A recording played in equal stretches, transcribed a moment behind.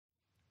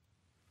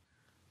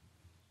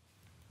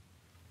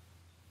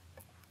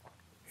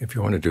If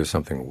you want to do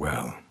something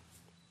well,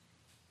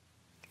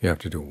 you have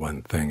to do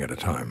one thing at a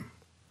time.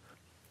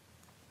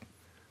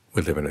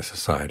 We live in a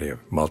society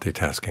of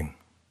multitasking,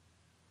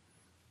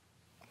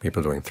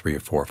 people doing 3 or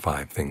 4 or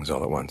 5 things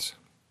all at once,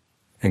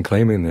 and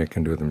claiming they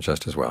can do them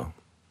just as well.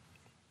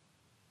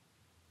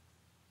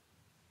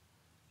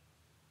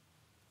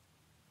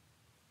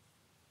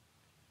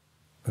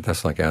 But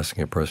that's like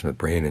asking a person with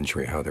brain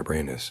injury how their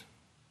brain is.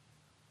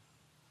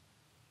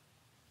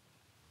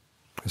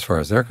 As far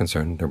as they're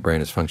concerned, their brain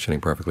is functioning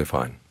perfectly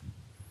fine.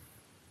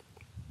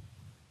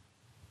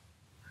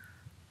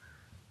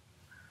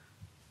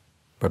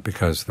 But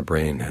because the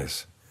brain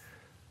has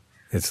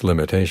its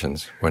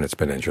limitations when it's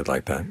been injured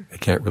like that,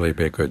 it can't really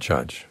be a good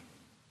judge.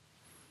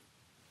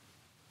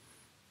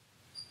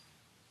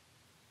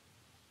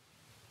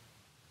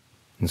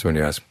 And so when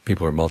you ask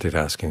people who are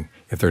multitasking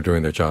if they're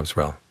doing their jobs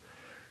well,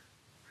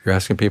 you're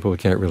asking people who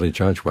can't really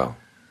judge well.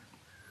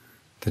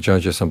 To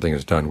judge if something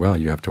is done well,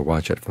 you have to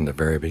watch it from the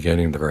very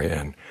beginning to the very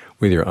end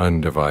with your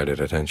undivided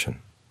attention.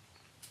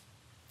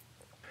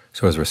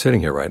 So as we're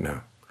sitting here right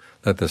now,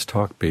 let this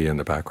talk be in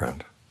the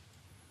background.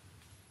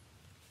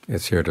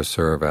 It's here to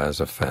serve as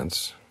a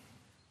fence.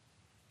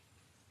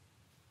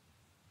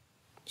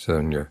 So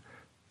when your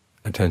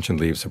attention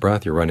leaves the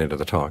breath, you run into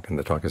the talk, and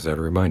the talk is there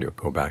to remind you,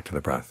 go back to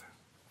the breath.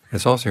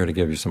 It's also here to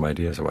give you some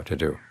ideas of what to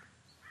do.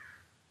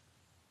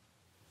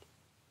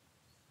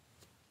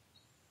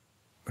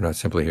 We're not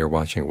simply here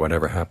watching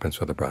whatever happens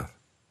with the breath.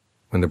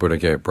 When the Buddha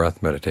gave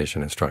breath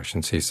meditation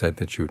instructions, he said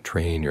that you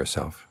train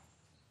yourself.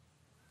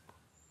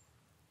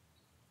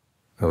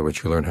 In other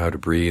words, you learn how to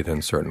breathe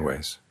in certain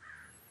ways.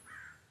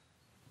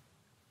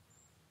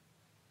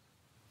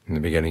 In the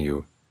beginning,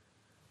 you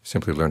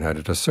simply learn how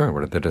to discern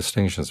what are the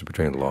distinctions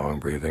between long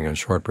breathing and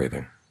short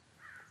breathing.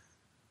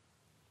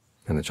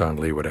 And the John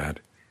Lee would add,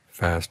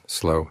 fast,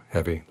 slow,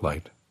 heavy,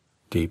 light,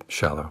 deep,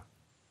 shallow,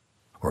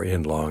 or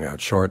in long,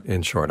 out short,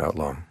 out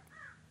long.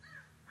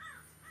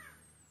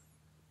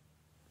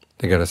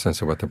 To get a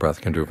sense of what the breath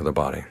can do for the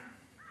body.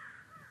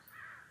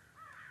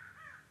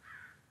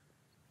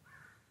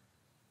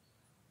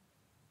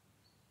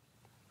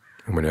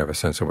 And when you have a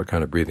sense of what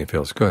kind of breathing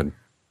feels good,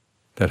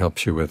 that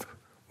helps you with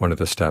one of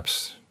the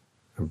steps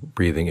of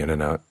breathing in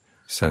and out,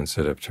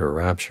 sensitive to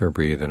rapture,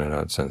 breathe in and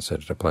out,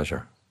 sensitive to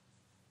pleasure.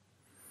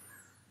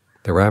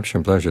 The rapture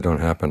and pleasure don't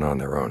happen on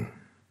their own.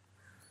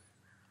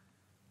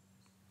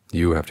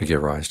 You have to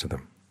give rise to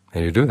them.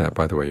 And you do that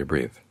by the way you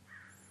breathe.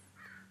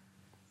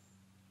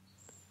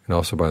 And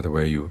also by the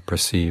way you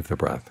perceive the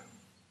breath.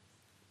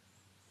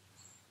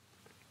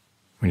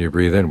 When you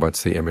breathe in,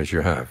 what's the image you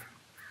have?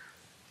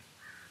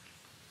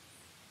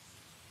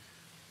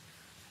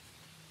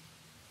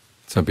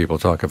 Some people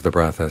talk of the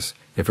breath as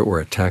if it were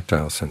a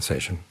tactile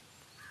sensation.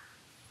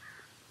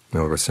 In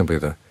other words, simply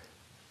the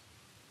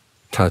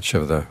touch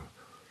of the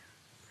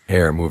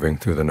air moving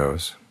through the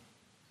nose,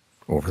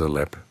 over the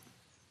lip.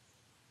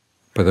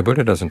 But the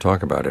Buddha doesn't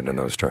talk about it in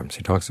those terms.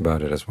 He talks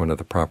about it as one of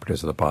the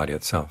properties of the body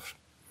itself.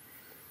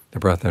 The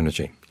breath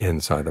energy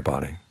inside the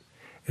body.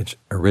 It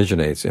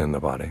originates in the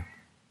body.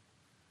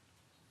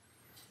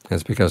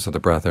 It's because of the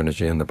breath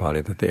energy in the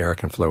body that the air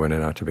can flow in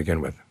and out to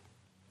begin with.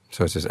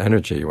 So it's this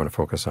energy you want to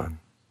focus on.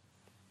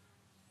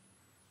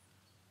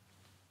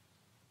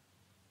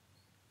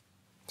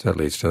 So that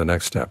leads to the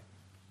next step,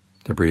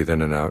 to breathe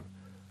in and out,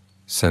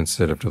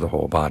 sensitive to the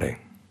whole body.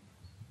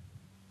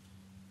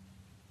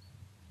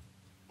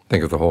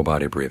 Think of the whole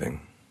body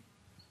breathing,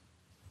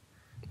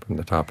 from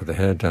the top of the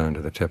head down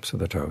to the tips of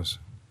the toes.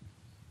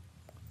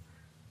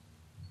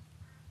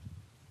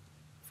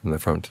 From the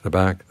front to the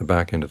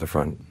back into the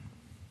front.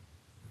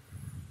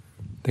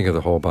 Think of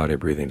the whole body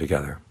breathing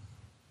together.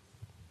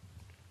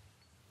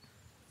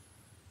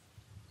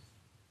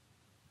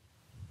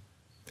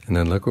 And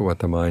then look at what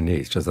the mind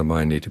needs. Does the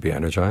mind need to be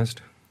energized?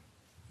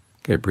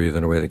 Okay, breathe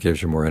in a way that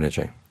gives you more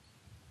energy.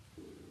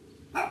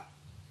 Does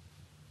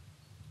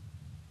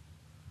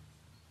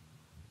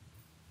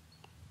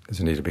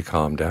it need to be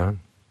calmed down?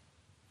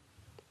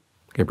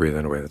 Okay, breathe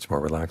in a way that's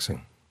more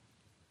relaxing.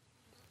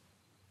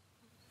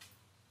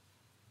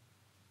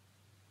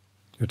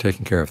 You're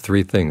taking care of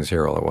 3 things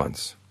here all at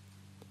once: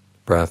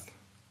 breath,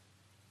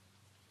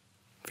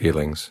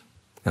 feelings,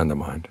 and the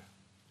mind.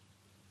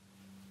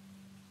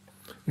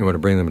 You want to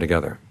bring them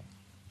together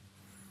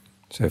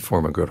so they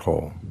form a good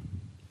whole.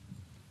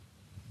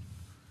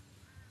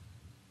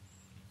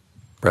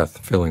 Breath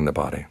filling the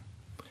body,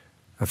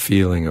 a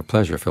feeling of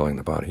pleasure filling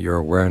the body, your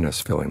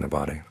awareness filling the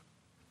body.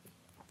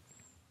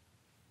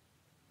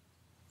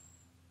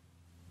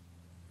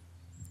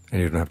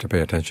 And you don't have to pay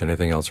attention to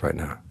anything else right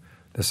now.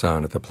 The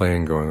sound of the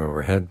plane going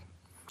overhead,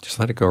 just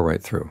let it go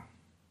right through.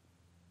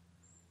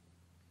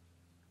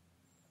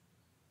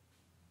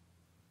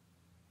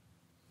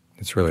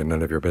 It's really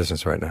none of your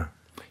business right now.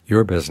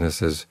 Your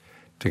business is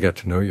to get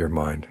to know your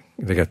mind,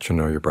 to get to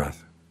know your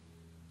breath.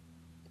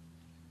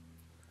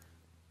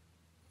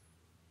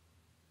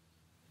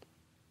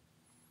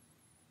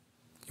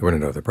 You want to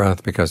know the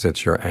breath because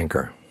it's your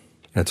anchor.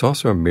 And it's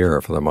also a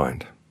mirror for the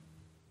mind.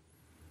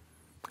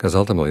 Because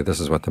ultimately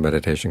this is what the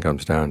meditation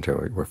comes down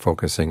to. We're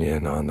focusing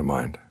in on the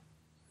mind.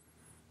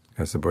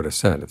 As the Buddha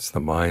said, it's the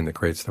mind that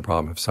creates the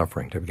problem of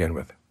suffering to begin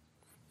with.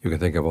 You can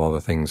think of all the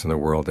things in the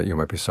world that you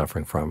might be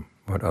suffering from,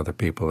 what other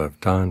people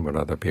have done, what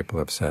other people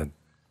have said.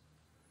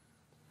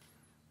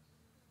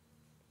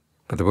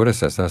 But the Buddha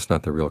says that's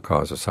not the real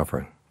cause of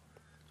suffering.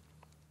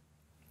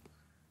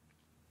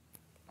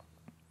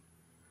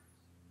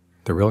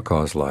 The real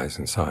cause lies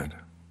inside.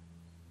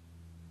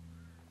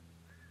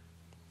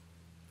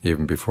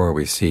 Even before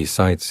we see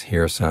sights,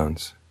 hear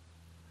sounds,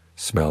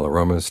 smell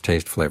aromas,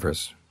 taste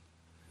flavors,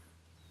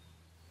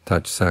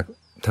 touch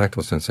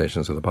tactile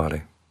sensations of the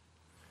body,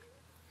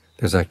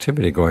 there's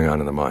activity going on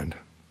in the mind.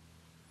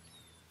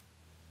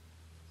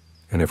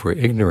 And if we're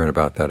ignorant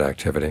about that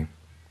activity,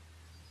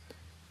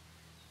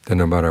 then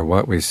no matter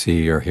what we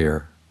see or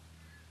hear,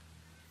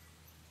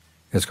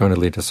 it's going to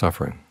lead to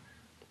suffering.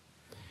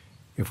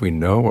 If we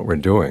know what we're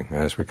doing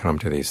as we come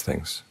to these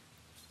things,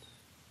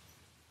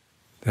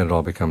 then it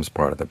all becomes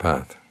part of the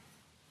path.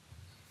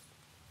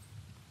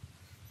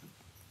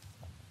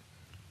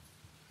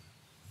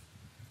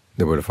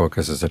 The Buddha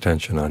focuses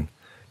attention on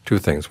two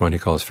things. One he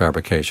calls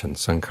fabrication,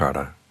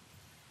 sankhara,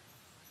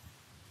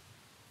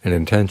 and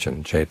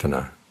intention,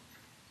 cetana.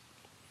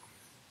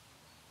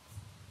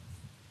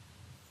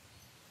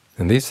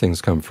 And these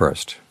things come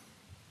first,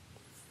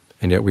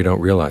 and yet we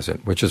don't realize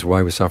it, which is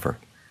why we suffer.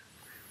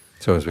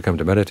 So as we come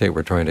to meditate,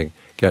 we're trying to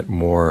get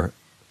more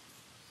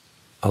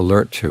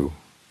alert to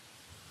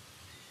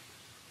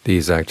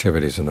these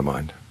activities in the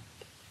mind.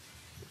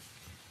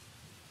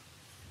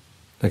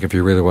 Like if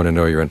you really want to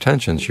know your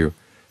intentions, you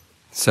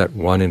set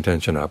one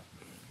intention up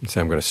and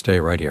say, I'm going to stay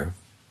right here.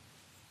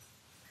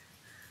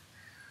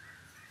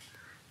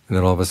 And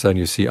then all of a sudden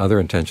you see other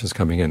intentions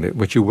coming in,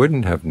 which you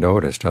wouldn't have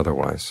noticed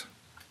otherwise.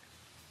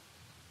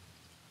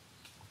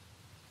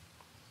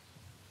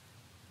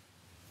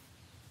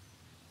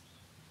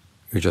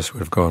 You just would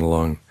have gone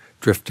along,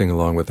 drifting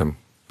along with them.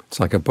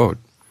 It's like a boat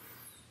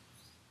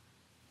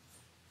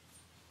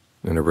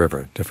in a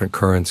river. Different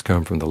currents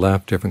come from the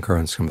left, different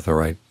currents come from the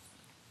right.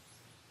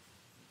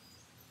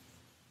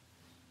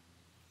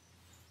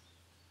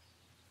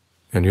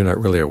 And you're not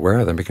really aware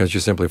of them because you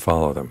simply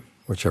follow them.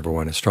 Whichever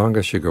one is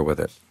strongest, you go with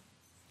it.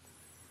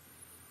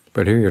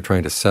 But here you're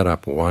trying to set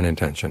up one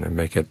intention and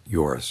make it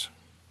yours.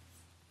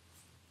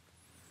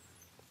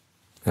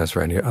 As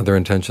for any other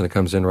intention that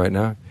comes in right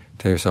now,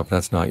 tell yourself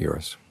that's not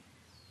yours.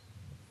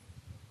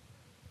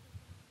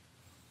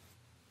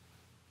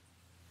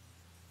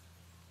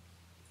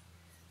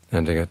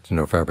 And to get to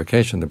know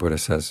fabrication, the Buddha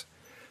says,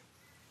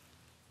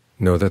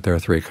 know that there are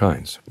three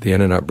kinds. The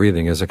in and out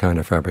breathing is a kind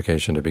of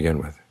fabrication to begin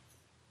with,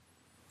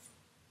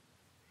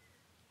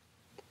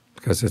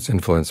 because it's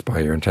influenced by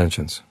your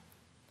intentions.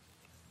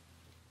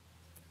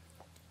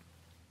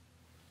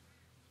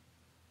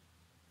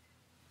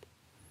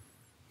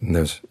 And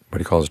there's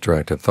what he calls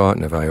directed thought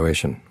and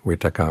evaluation,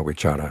 vitakka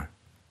vichara.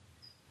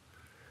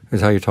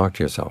 It's how you talk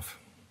to yourself.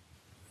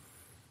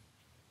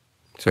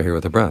 So here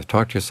with the breath,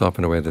 talk to yourself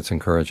in a way that's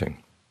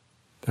encouraging,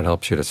 that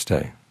helps you to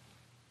stay.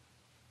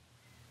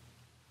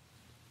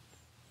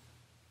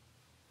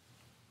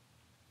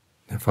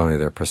 And finally,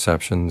 there are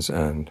perceptions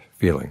and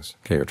feelings.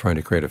 Okay, you're trying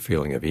to create a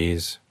feeling of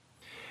ease,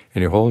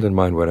 and you hold in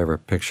mind whatever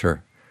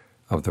picture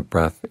of the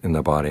breath in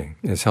the body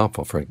is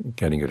helpful for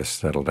getting you to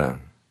settle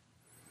down.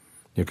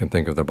 You can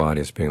think of the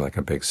body as being like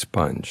a big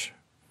sponge.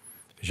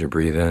 As you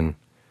breathe in,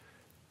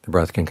 the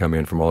breath can come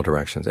in from all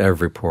directions,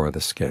 every pore of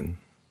the skin.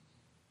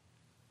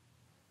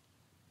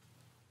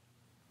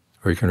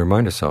 Or you can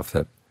remind yourself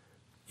that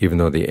even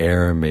though the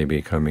air may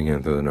be coming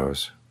in through the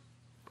nose,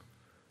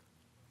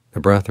 the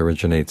breath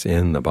originates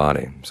in the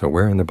body. So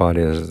where in the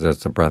body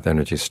does the breath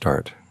energy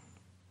start?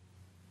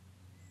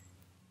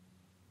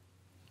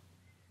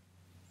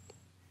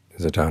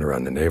 Is it down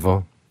around the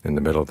navel, in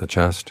the middle of the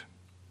chest,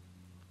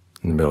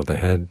 in the middle of the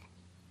head?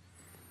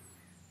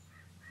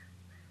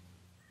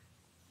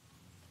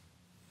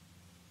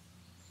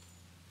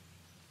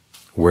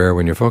 Where,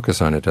 when you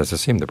focus on it, does it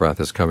seem the breath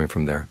is coming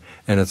from there,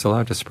 and it's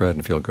allowed to spread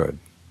and feel good?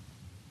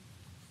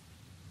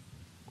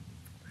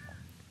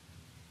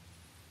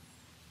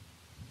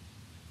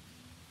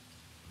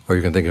 Or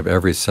you can think of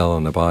every cell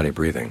in the body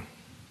breathing.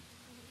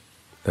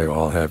 They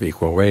all have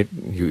equal weight.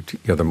 You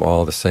give them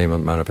all the same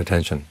amount of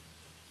attention.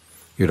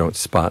 You don't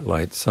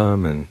spotlight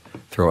some and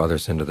throw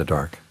others into the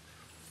dark.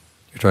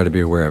 You try to be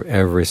aware of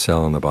every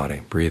cell in the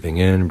body, breathing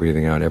in,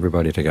 breathing out,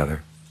 everybody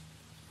together.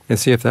 And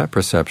see if that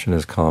perception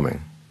is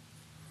calming.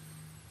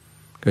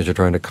 Because you're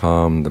trying to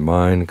calm the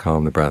mind,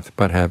 calm the breath,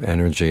 but have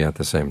energy at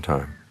the same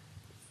time.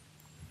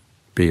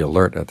 Be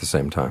alert at the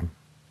same time.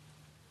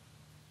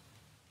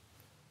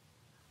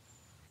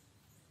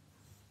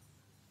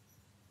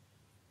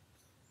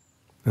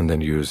 And then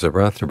use the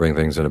breath to bring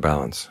things into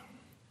balance.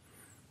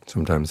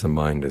 Sometimes the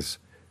mind is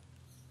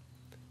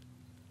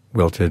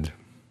wilted,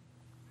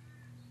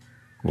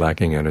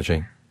 lacking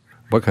energy.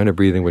 What kind of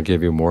breathing would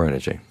give you more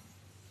energy?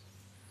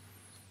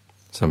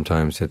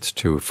 Sometimes it's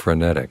too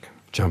frenetic,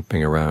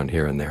 jumping around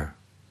here and there.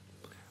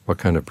 What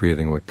kind of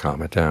breathing would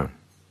calm it down?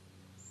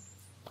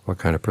 What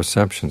kind of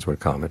perceptions would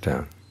calm it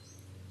down?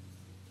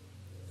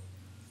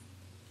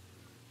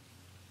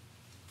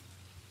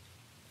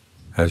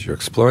 As you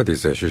explore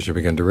these issues, you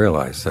begin to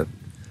realize that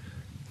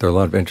there are a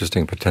lot of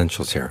interesting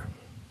potentials here.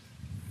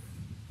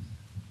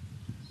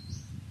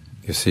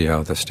 You see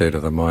how the state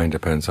of the mind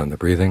depends on the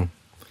breathing,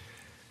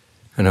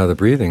 and how the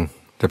breathing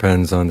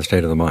depends on the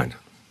state of the mind.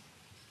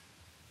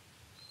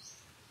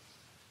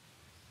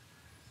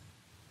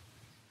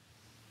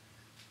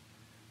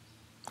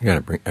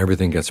 Again,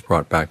 everything gets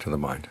brought back to the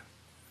mind.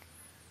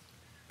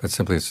 But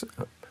simply it's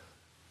a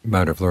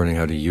matter of learning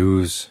how to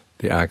use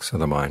the acts of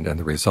the mind and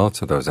the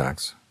results of those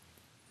acts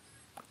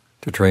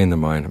to train the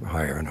mind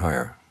higher and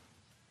higher.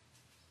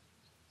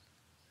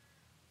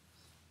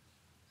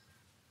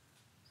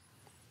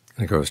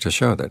 And it goes to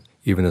show that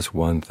even this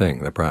one thing,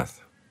 the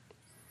breath,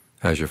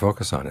 as you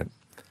focus on it,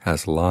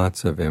 has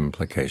lots of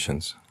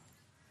implications,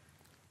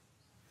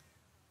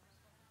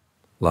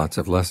 lots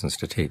of lessons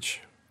to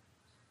teach.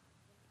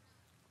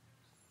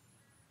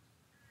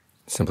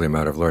 It's simply a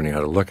matter of learning how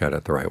to look at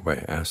it the right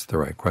way, ask the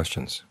right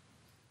questions.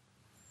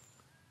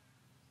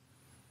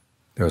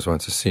 There was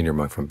once a senior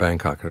monk from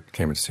Bangkok who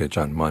came in to see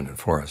Ajahn Mun in the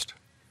forest.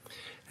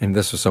 And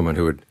this was someone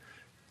who had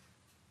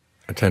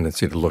a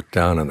tendency to look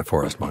down on the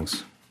forest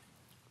monks,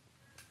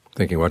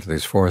 thinking, what do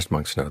these forest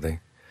monks know? They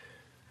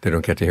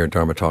don't get to hear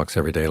Dharma talks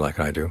every day like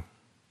I do.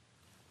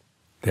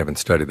 They haven't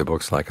studied the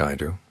books like I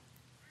do.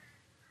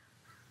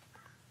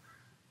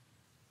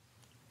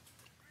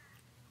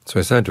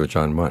 So I said to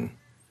Ajahn Mun,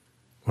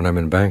 when I'm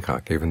in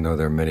Bangkok, even though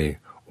there are many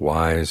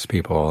wise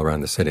people all around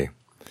the city,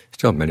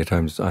 still many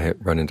times I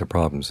run into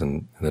problems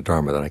in the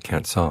Dharma that I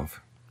can't solve.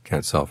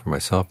 Can't solve for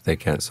myself, they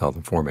can't solve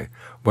them for me.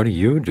 What do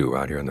you do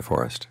out here in the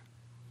forest?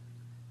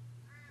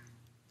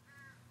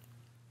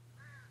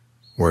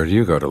 Where do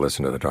you go to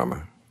listen to the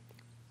Dharma?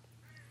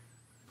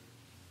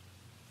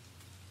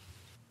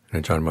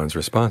 And Ajahn Mun's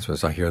response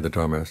was, I hear the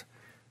Dharma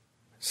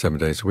 7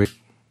 days a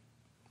week,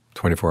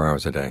 24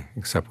 hours a day,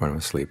 except when I'm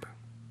asleep.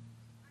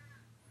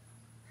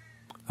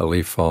 A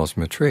leaf falls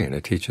from a tree, and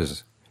it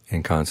teaches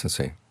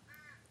inconstancy.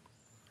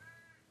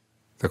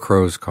 The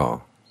crows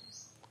call.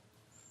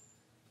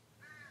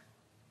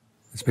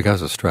 It's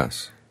because of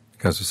stress,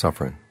 because of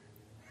suffering.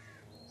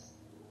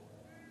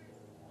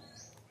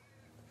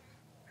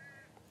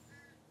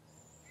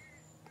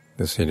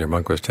 The senior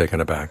monk was taken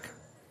aback.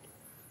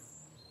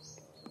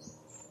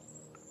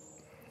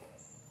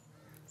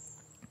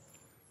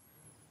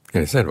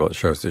 And he said, well, it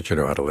shows that you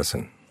know how to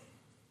listen.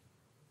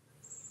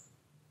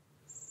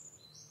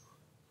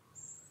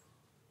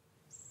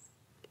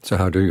 So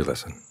how do you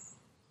listen?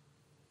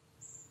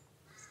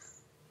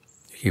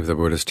 You keep the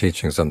Buddha's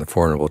teachings on the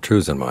Four Noble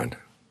Truths in mind.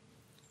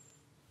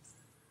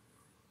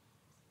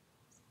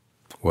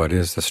 What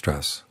is the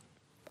stress?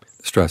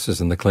 The stress is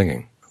in the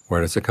clinging.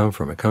 Where does it come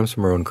from? It comes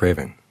from our own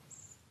craving.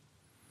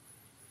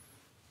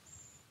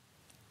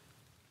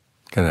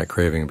 Can that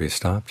craving be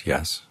stopped?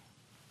 Yes.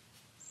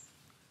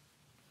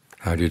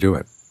 How do you do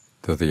it?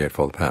 Through the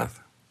Eightfold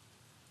Path.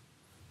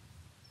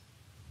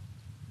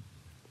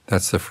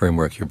 That's the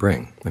framework you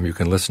bring. And you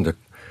can listen to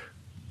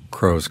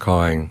crows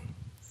cawing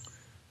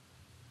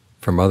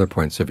from other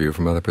points of view,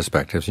 from other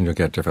perspectives, and you'll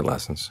get different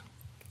lessons.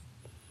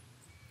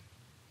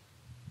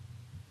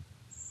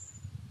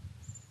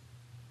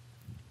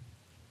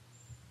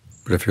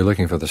 But if you're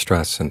looking for the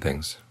stress in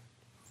things,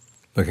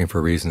 looking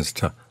for reasons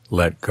to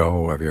let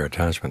go of your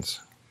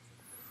attachments,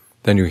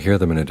 then you hear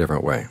them in a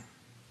different way.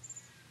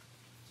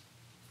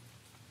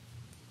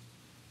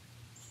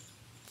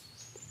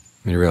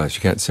 And you realize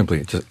you can't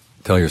simply just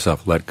tell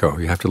yourself, let go.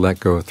 You have to let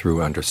go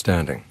through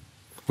understanding,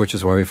 which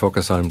is why we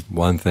focus on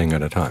one thing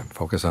at a time,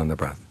 focus on the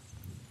breath.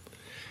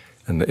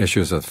 And the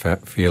issues of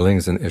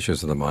feelings and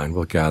issues of the mind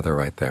will gather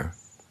right there.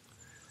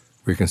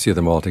 We can see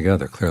them all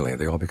together clearly.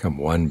 They all become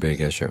one big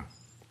issue.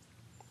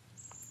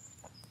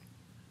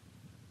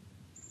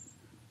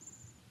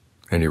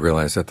 And you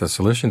realize that the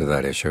solution to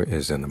that issue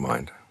is in the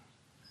mind.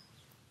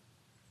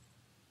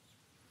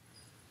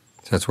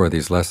 So that's where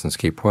these lessons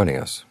keep pointing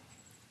us.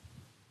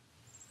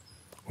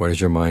 What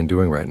is your mind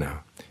doing right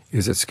now?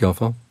 Is it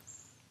skillful?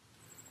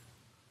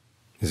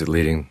 Is it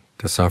leading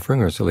to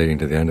suffering, or is it leading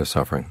to the end of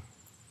suffering?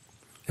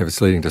 If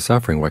it's leading to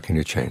suffering, what can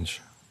you change?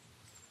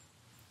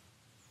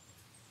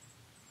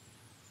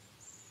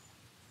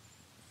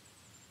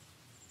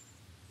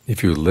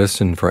 If you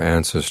listen for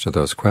answers to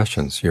those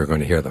questions, you're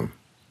going to hear them.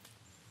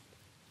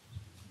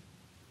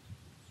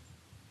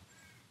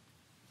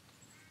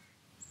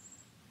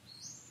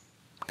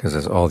 Because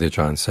as all the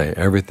Ajahns say,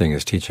 everything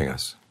is teaching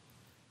us.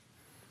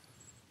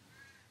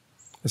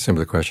 The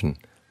simple question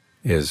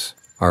is,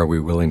 are we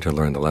willing to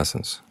learn the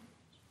lessons?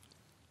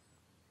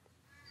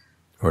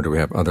 Or do we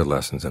have other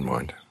lessons in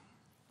mind?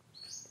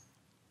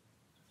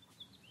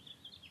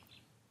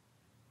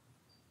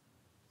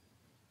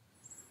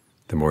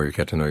 The more you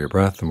get to know your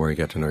breath, the more you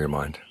get to know your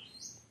mind.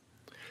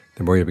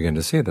 The more you begin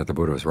to see that the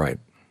Buddha was right.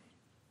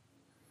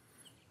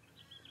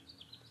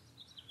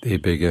 The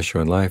big issue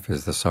in life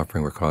is the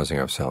suffering we're causing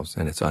ourselves,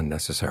 and it's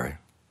unnecessary.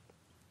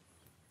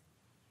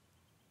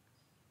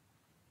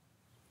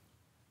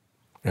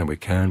 and we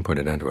can put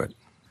an end to it.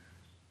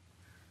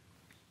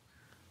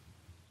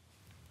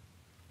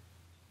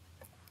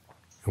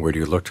 And where do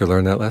you look to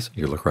learn that lesson?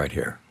 You look right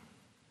here.